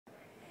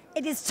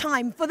It is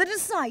time for the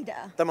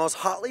decider. The most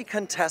hotly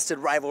contested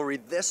rivalry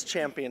this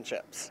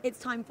championships. It's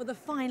time for the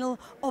final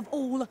of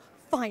all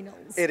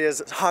finals. It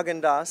is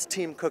Haagen Dazs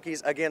Team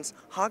Cookies against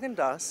Haagen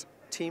Dazs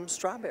Team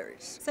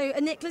Strawberries. So,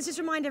 Nick, let's just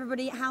remind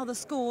everybody how the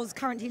scores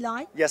currently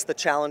lie. Yes, the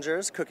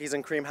challengers, Cookies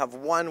and Cream, have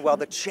won, while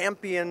the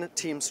champion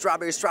Team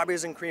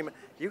Strawberries and Cream,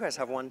 you guys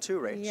have won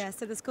too, Rach. Yeah,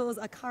 so the scores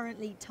are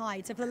currently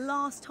tied. So for the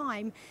last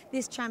time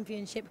this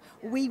championship,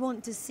 we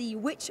want to see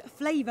which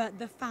flavour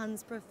the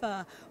fans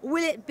prefer.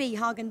 Will it be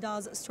Haagen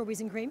Dazs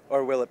Strawberries and Cream?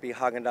 Or will it be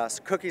Haagen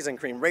Dazs Cookies and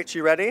Cream? Rach,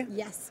 you ready?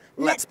 Yes.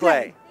 Let's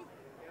play.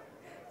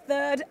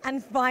 Third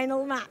and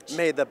final match.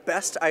 May the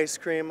best ice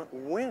cream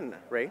win,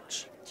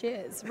 Rach.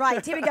 Cheers.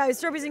 Right, here we go.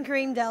 Strawberries and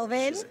Cream, delve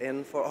in. She's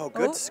in for,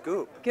 good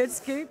scoop. Good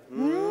scoop.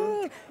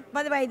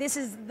 By the way, this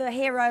is the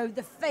hero,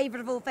 the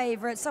favourite of all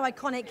favourites, so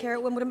iconic here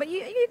at Wimbledon. But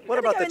you what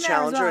about the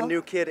challenger, well. a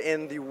new kid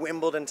in the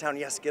Wimbledon town?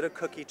 Yes, get a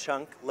cookie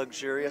chunk,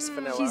 luxurious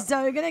vanilla. She's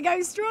so going to go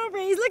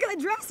strawberries. Look at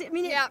the dress. I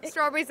mean,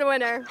 strawberries the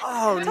winner.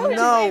 Oh no,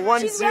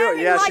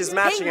 1-0. Yeah, she's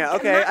matching it.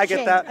 Okay, I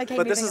get that. Okay,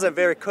 but this is a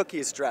very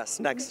cookies dress.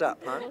 Next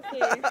up, huh?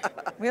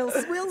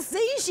 We'll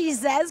see, she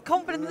says,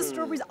 confident the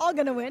strawberries are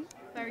going to win.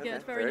 Very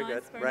good, very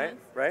nice. Good.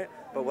 Right.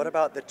 But what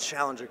about the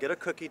challenger? Get a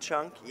cookie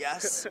chunk.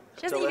 Yes.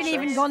 She hasn't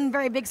even gone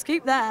very big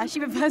scoop there. She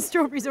prefers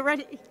strawberries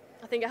already.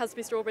 I think it has to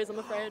be strawberries, I'm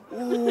afraid.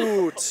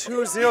 Ooh,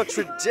 2-0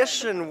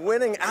 tradition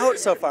winning out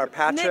so far,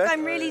 Patrick. Nick,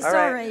 I'm really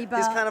sorry, but...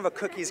 He's kind of a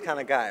cookies kind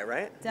of guy,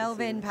 right? Delve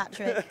in,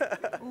 Patrick.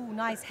 Ooh,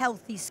 nice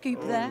healthy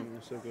scoop there.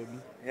 So good.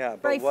 Yeah,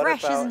 but very what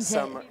fresh, about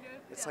isn't it?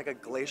 It's like a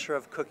glacier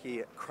of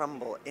cookie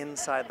crumble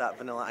inside that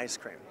vanilla ice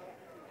cream.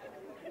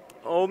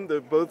 Oh,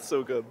 they're both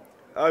so good.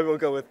 I will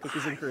go with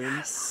cookies and cream.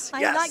 Yes.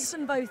 I like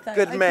them both, though.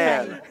 Good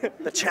man.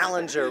 The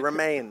challenger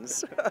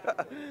remains.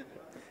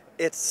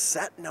 It's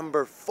set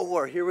number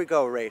 4. Here we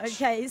go, Rach.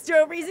 Okay,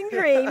 strawberries and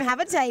cream. Have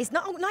a taste.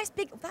 Oh, nice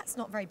big. That's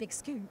not very big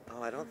scoop.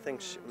 Oh, I don't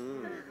think she.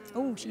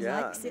 Oh, she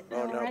likes it.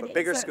 Oh no, already, but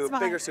bigger so scoop,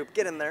 bigger scoop.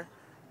 Get in there.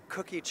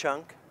 Cookie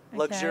chunk,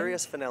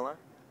 luxurious vanilla.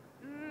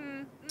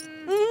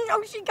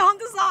 Oh, she can't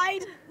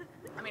decide.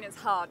 I mean, it's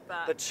hard,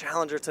 but... The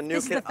challenger, it's a new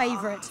This kid. is the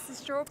favourite. It's the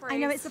strawberries. I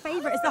know, it's the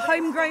favourite. It's the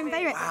homegrown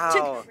favourite.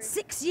 Wow. Took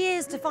 6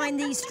 years to find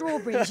these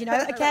strawberries, you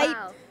know, okay?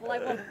 Wow. Well, I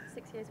want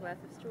 6 years worth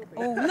of strawberries.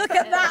 Oh, look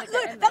at that.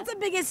 Look, that's the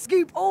biggest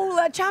scoop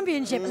all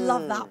championship.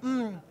 Love that.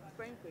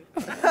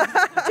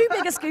 Too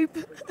big a scoop.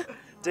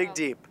 Dig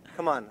deep.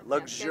 Come on,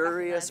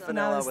 luxurious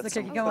vanilla Now with it's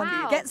some the cookie. Go on,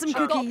 Wow. get some I've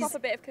got a cookies. proper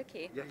bit of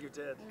cookie. Yeah, you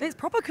did. It's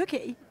proper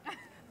cookie.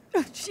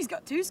 She's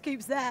got 2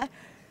 scoops there.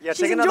 Yeah,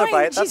 She's take another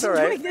enjoying- bite. That's she's all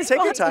right. enjoying this Take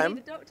your bite. time.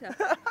 Need a doctor.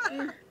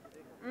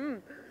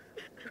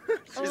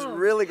 She's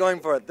really going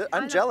for it.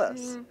 I'm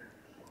jealous.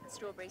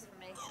 Strawberries for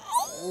me.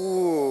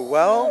 Ooh,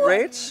 well,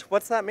 Rach,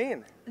 what's that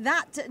mean?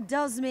 That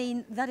does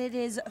mean that it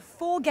is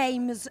 4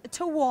 games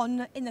to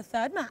 1 in the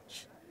 3rd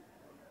match.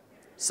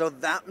 So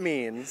that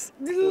means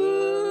The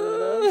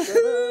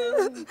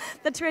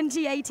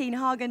 2018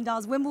 Haagen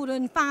Dazs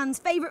Wimbledon fans'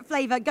 favourite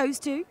flavour goes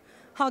to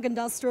Haagen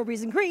Dazs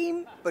Strawberries and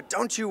Cream. But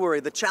don't you worry,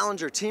 the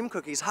challenger Team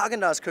Cookies,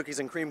 Haagen Dazs Cookies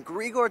and Cream,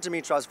 Grigor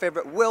Dimitrov's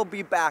favorite, will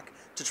be back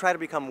to try to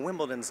become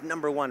Wimbledon's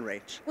 #1,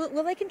 Rach.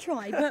 Well, they can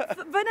try, but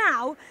for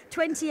now,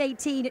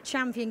 2018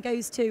 champion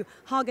goes to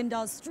Haagen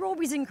Dazs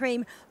Strawberries and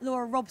Cream,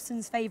 Laura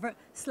Robson's favourite,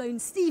 Sloane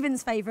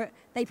Stevens' favourite.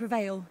 They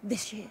prevail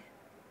this year.